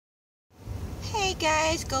Hey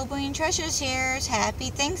guys, Gold Bullion Treasures here. Happy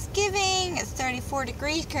Thanksgiving. It's 34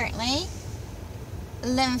 degrees currently.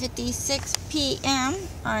 11:56 p.m.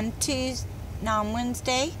 on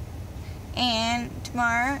Wednesday. And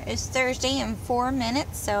tomorrow is Thursday in 4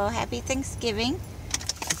 minutes, so happy Thanksgiving.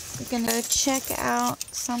 We're going to go check out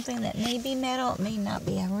something that may be metal. It may not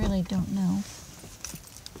be. I really don't know.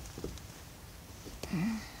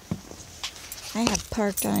 I have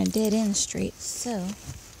parked on a dead-end street, so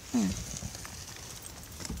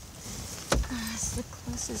that's the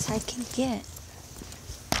closest I can get.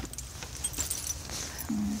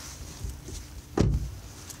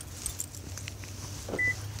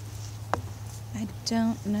 I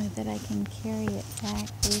don't know that I can carry it back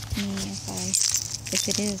with me if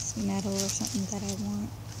it is metal or something that I want.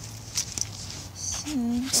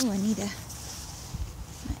 So, I need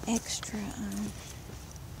my extra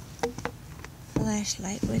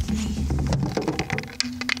flashlight with me.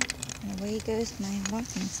 And away goes my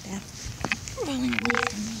walking staff, rolling away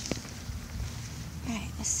from me.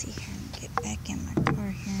 Alright, let's see here. I'll get back in my car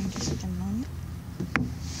here in just a moment.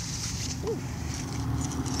 Ooh.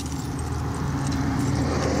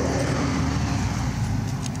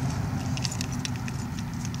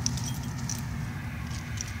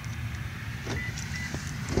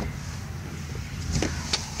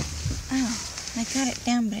 I got it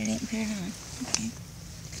down, but I didn't put it on. Okay.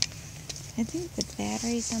 I think the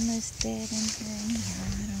battery's almost dead in here anyhow. I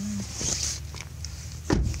don't know.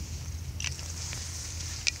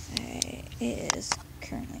 It is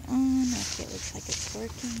currently on. Okay, it looks like it's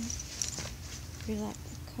working. Relock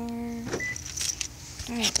the car.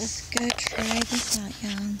 Alright, let's go try this out,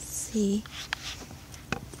 y'all, and see.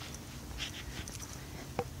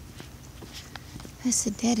 It's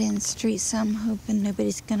a dead-end street, so I'm hoping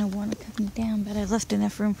nobody's gonna want to come down, but I left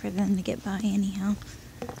enough room for them to get by anyhow.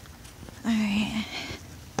 Alright.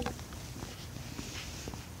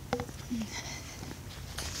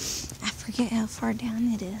 I forget how far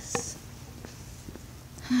down it is.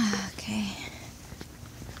 Okay.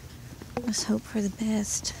 Let's hope for the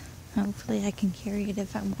best. Hopefully I can carry it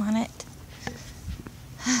if I want it.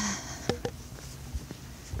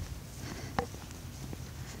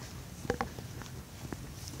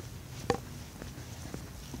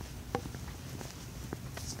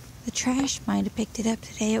 The trash might have picked it up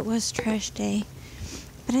today. It was trash day.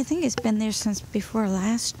 But I think it's been there since before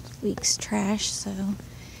last week's trash, so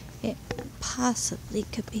it possibly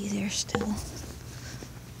could be there still.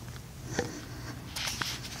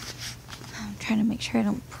 I'm trying to make sure I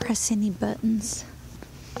don't press any buttons.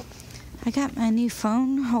 I got my new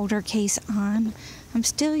phone holder case on. I'm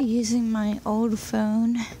still using my old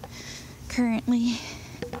phone currently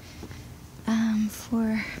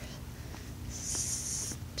for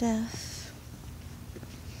stuff.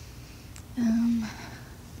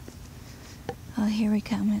 Oh, here we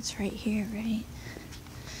come. It's right here, right?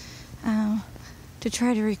 To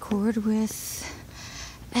try to record with.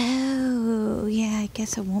 Oh, yeah, I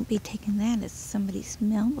guess I won't be taking that. It's somebody's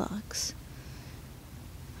mailbox.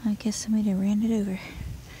 I guess somebody ran it over.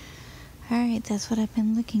 Alright, that's what I've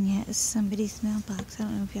been looking at, is somebody's mailbox. I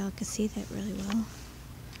don't know if y'all can see that really well.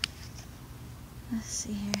 Let's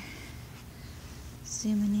see here.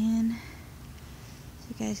 Zooming in so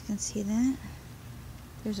you guys can see that.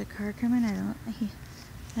 There's a car coming. I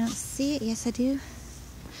don't see it. Yes, I do.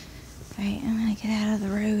 Alright, I'm gonna get out of the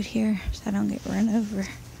road here so I don't get run over.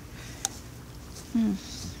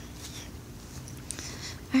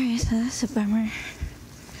 Alright, so that's a bummer.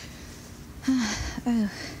 Oh. Let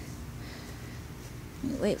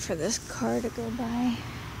me wait for this car to go by.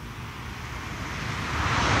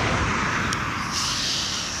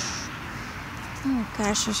 Oh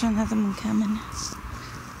gosh, there's another one coming.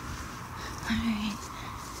 Alright.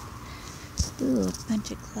 Ooh, a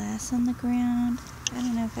bunch of glass on the ground. I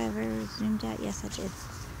don't know if I ever zoomed out. Yes, I did.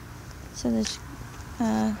 So there's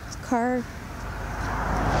car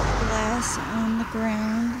glass on the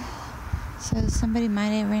ground. So somebody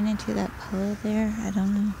might have ran into that pole there. I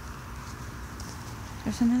don't know.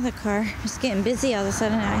 There's another car. It's getting busy all of a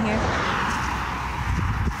sudden out here.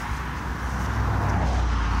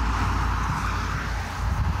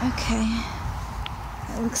 Okay.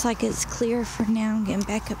 It looks like it's clear for now. I'm getting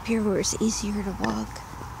back up here where it's easier to walk.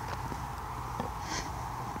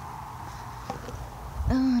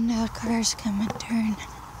 Oh, now a car's coming. Turn.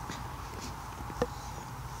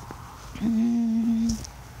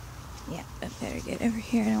 Yeah, I better get over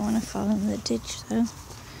here. I don't want to fall in the ditch, though.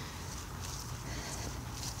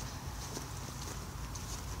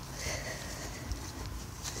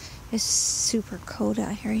 It's super cold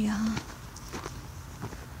out here, y'all.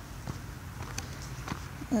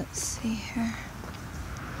 Let's see here.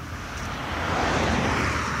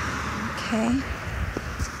 Okay.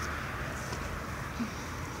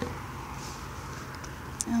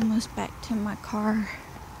 Almost back to my car.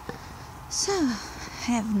 So, I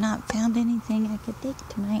have not found anything I could dig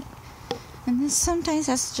tonight. And this, sometimes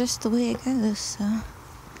that's just the way it goes, so.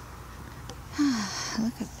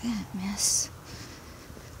 Look at that mess.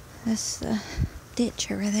 That's the ditch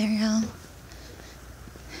over there, y'all.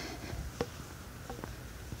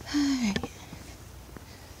 Alright.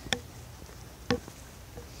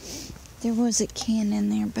 There was a can in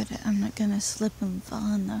there, but I'm not gonna slip and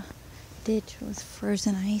fall in the ditch with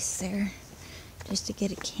frozen ice there just to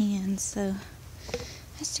get a can. So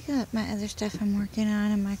I still got my other stuff I'm working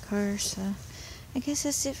on in my car. So I guess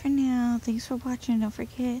that's it for now. Thanks for watching. Don't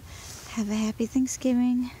forget, have a happy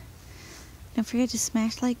Thanksgiving. Don't forget to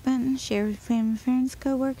smash the like button, share with family, friends,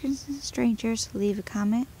 co-workers, and strangers. Leave a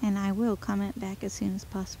comment, and I will comment back as soon as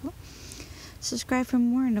possible. Subscribe for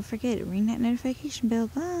more, and don't forget to ring that notification bell.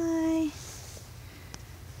 Bye!